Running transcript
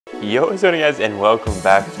Yo, what's going on guys, and welcome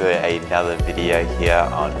back to another video here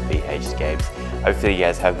on BHScapes. Hopefully you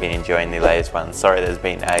guys have been enjoying the latest one. Sorry there's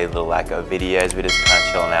been a little lack of videos, we're just kind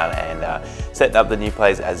of chilling out and setting up the new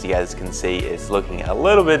place. As you guys can see, it's looking a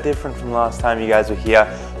little bit different from last time you guys were here.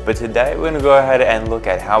 But today we're going to go ahead and look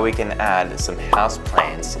at how we can add some house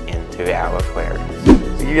plants into our aquarium.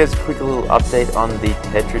 To give you guys a quick little update on the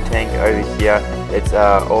Tetra tank over here, it's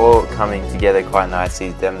all coming together quite nicely.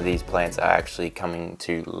 These plants are actually coming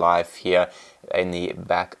to life here in the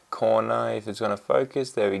back corner. If it's going to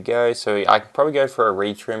focus, there we go. So I can probably go for a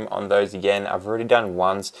retrim on those again. I've already done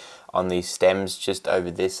once on the stems just over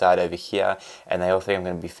this side over here, and they all think I'm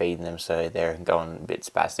going to be feeding them, so they're going a bit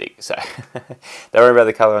spastic. So don't worry about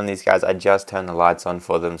the color on these guys. I just turned the lights on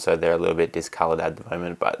for them, so they're a little bit discolored at the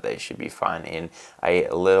moment, but they should be fine in a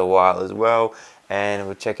little while as well. And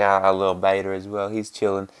we'll check out our little beta as well. He's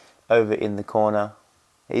chilling over in the corner.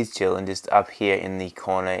 He's chilling just up here in the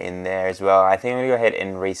corner in there as well. I think I'm going to go ahead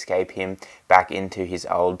and rescape him back into his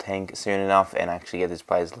old tank soon enough and actually get this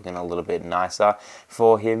place looking a little bit nicer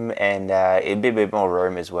for him. And it'll be a bit more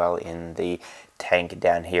room as well in the tank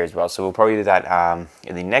down here as well. So we'll probably do that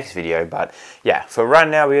in the next video. But yeah, for right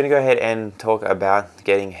now, we're going to go ahead and talk about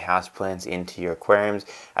getting houseplants into your aquariums.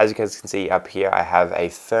 As you guys can see up here, I have a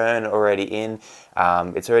fern already in.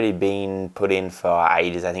 It's already been put in for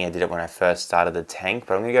ages. I think I did it when I first started the tank,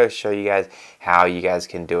 but I'm going to go show you guys how you guys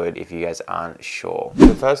can do it if you guys aren't sure.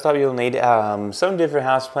 So first up, you'll need some different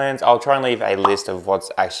houseplants. I'll try and leave a list of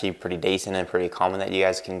what's actually pretty decent and pretty common that you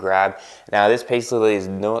guys can grab. Now this peace lily is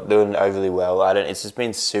not doing overly well. It's just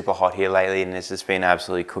been super hot here lately, and it's just been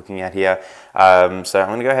absolutely cooking out here. So I'm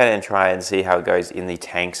going to go ahead and try and see how it goes in the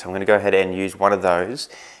tank. So I'm going to go ahead and use one of those.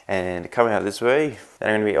 And coming out this way, then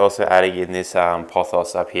I'm going to be also adding in this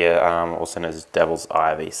pothos up here, also known as devil's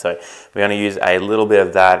ivy. So we're going to use a little bit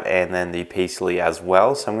of that and then the peace lily as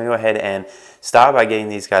well. So I'm going to go ahead and start by getting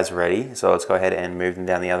these guys ready. So let's go ahead and move them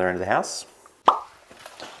down the other end of the house.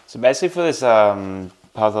 So basically for this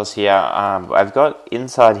pothos here, I've got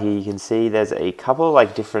inside here, you can see there's a couple of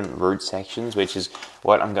like different root sections, which is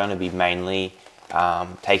what I'm going to be mainly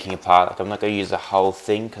taking apart. Like I'm not going to use the whole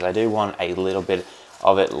thing because I do want a little bit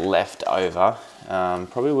of it left over.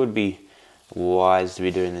 Probably would be wise to be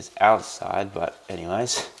doing this outside, but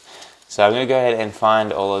anyways. So I'm going to go ahead and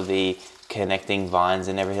find all of the connecting vines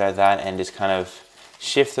and everything like that and just kind of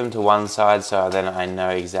shift them to one side so then I know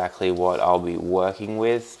exactly what I'll be working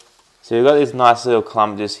with. So we've got this nice little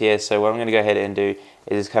clump just here, so what I'm going to go ahead and do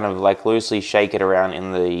is just kind of like loosely shake it around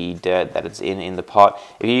in the dirt that it's in the pot.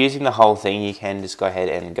 If you're using the whole thing, you can just go ahead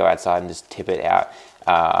and go outside and just tip it out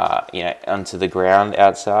onto the ground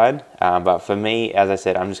outside. But for me, as I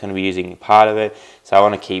said, I'm just going to be using part of it, so I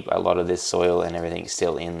want to keep a lot of this soil and everything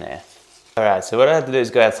still in there. Alright, so what I have to do is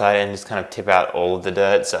go outside and just kind of tip out all of the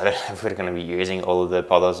dirt. So I don't know if we're going to be using all of the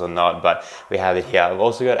pothos or not, but we have it here. I've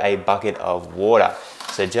also got a bucket of water.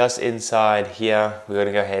 So just inside here, we're going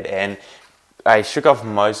to go ahead and I shook off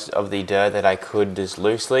most of the dirt that I could just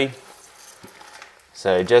loosely.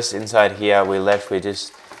 So just inside here, we're left with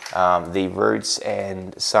just the roots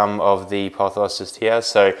and some of the pothos just here.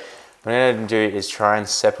 So what I'm going to do is try and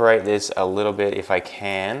separate this a little bit if I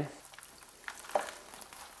can.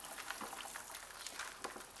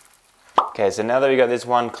 Okay, so now that we got this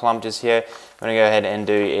one clump just here, what I'm going to go ahead and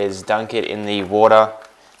do is dunk it in the water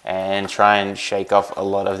and try and shake off a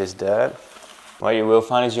lot of this dirt. What you will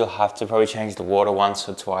find is you'll have to probably change the water once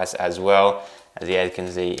or twice as well. As you guys can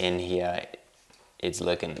see in here, it's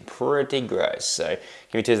looking pretty gross. So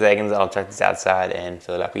give me 2 seconds, I'll check this outside and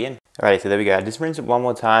fill it up again. Alright, so there we go. Just rinse it one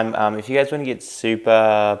more time. If you guys want to get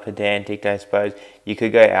super pedantic, I suppose, you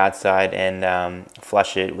could go outside and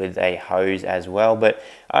flush it with a hose as well. But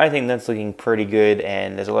I think that's looking pretty good,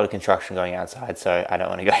 and there's a lot of construction going outside, so I don't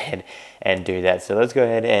want to go ahead and do that. So let's go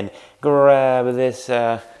ahead and grab this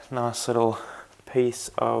nice little piece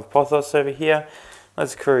of pothos over here.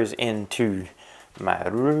 Let's cruise into my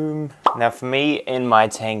room. Now for me, in my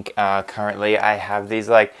tank currently, I have these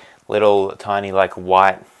like little tiny like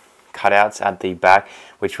white cutouts at the back,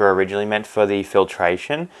 which were originally meant for the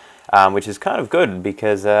filtration, which is kind of good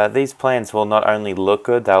because these plants will not only look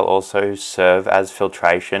good, they'll also serve as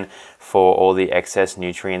filtration for all the excess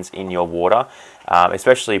nutrients in your water,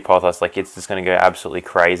 especially pothos. Like it's just going to go absolutely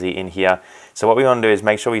crazy in here. So what we want to do is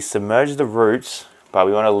make sure we submerge the roots, but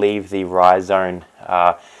we want to leave the rhizome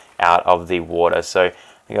out of the water. So I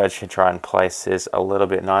think I should try and place this a little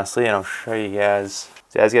bit nicely, and I'll show you guys.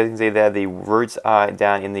 So as you guys can see there, the roots are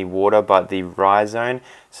down in the water, but the rhizome,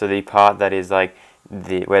 so the part that is like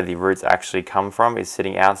where the roots actually come from, is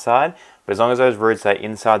sitting outside. But as long as those roots are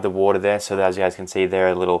inside the water there, so that as you guys can see there,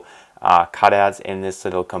 a little cutouts in this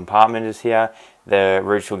little compartment just here. The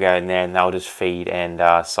roots will go in there and they'll just feed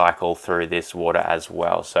and cycle through this water as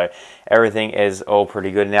well. So everything is all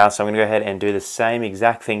pretty good now. So I'm going to go ahead and do the same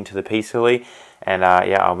exact thing to the peace lily. And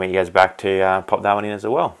yeah, I'll meet you guys back to pop that one in as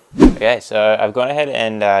well. Okay, so I've gone ahead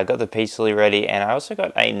and got the peace lily ready, and I also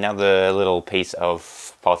got another little piece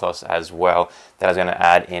of pothos as well that I was going to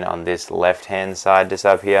add in on this left hand side just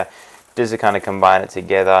up here, just to kind of combine it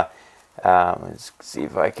together. Let's see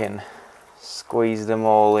if I can squeeze them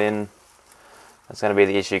all in. That's going to be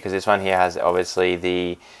the issue because this one here has obviously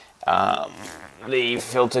the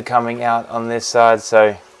filter coming out on this side,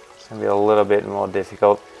 so it's going to be a little bit more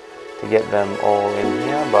difficult to get them all in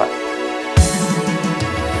here, but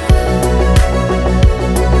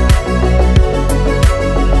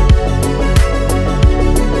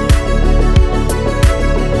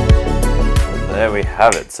there we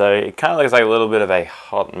have it. So it kind of looks like a little bit of a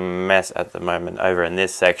hot mess at the moment over in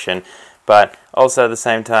this section, but also at the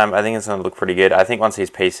same time I think it's going to look pretty good. I think once these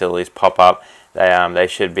peace lilies pop up, they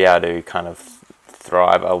should be able to kind of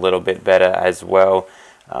thrive a little bit better as well.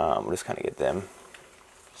 We'll just kind of get them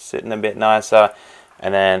sitting a bit nicer,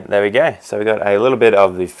 and then there we go. So we got a little bit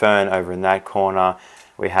of the fern over in that corner.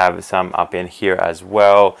 We have some up in here as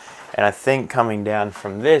well, and I think coming down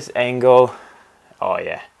from this angle, oh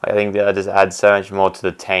yeah, I think that just adds so much more to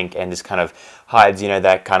the tank and just kind of hides, you know,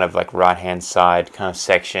 that kind of like right hand side kind of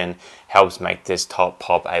section, helps make this top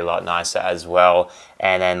pop a lot nicer as well.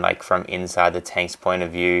 And then like from inside the tank's point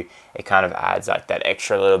of view, it kind of adds like that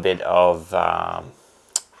extra little bit of I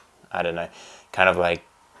don't know, kind of like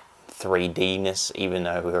 3D-ness, even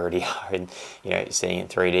though we already are in, you know, seeing it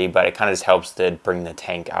 3D, but it kind of just helps to bring the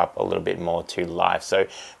tank up a little bit more to life. So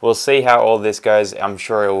we'll see how all this goes. I'm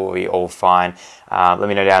sure it will be all fine. Let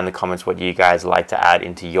me know down in the comments what you guys like to add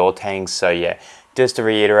into your tanks. So yeah, just to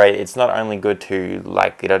reiterate, it's not only good to,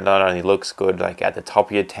 like, it not only looks good like at the top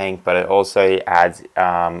of your tank, but it also adds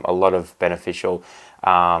a lot of beneficial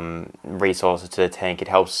resources to the tank. It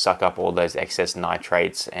helps suck up all those excess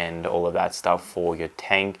nitrates and all of that stuff for your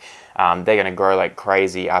tank. They're going to grow like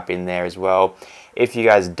crazy up in there as well. If you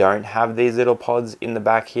guys don't have these little pods in the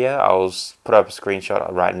back here, I'll put up a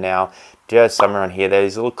screenshot right now. Just somewhere on here,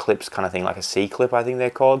 there's little clips kind of thing, like a C-clip I think they're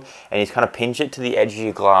called, and you just kind of pinch it to the edge of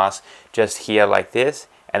your glass just here like this,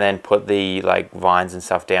 and then put the like vines and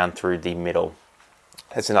stuff down through the middle.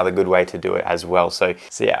 That's another good way to do it as well. So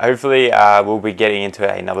yeah, hopefully we'll be getting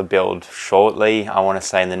into another build shortly. I want to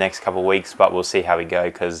say in the next couple of weeks, but we'll see how we go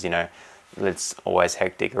because, you know, it's always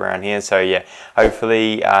hectic around here. So yeah,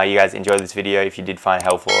 hopefully you guys enjoyed this video. If you did find it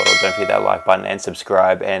helpful, don't forget that like button and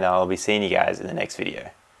subscribe, and I'll be seeing you guys in the next video.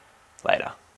 Later.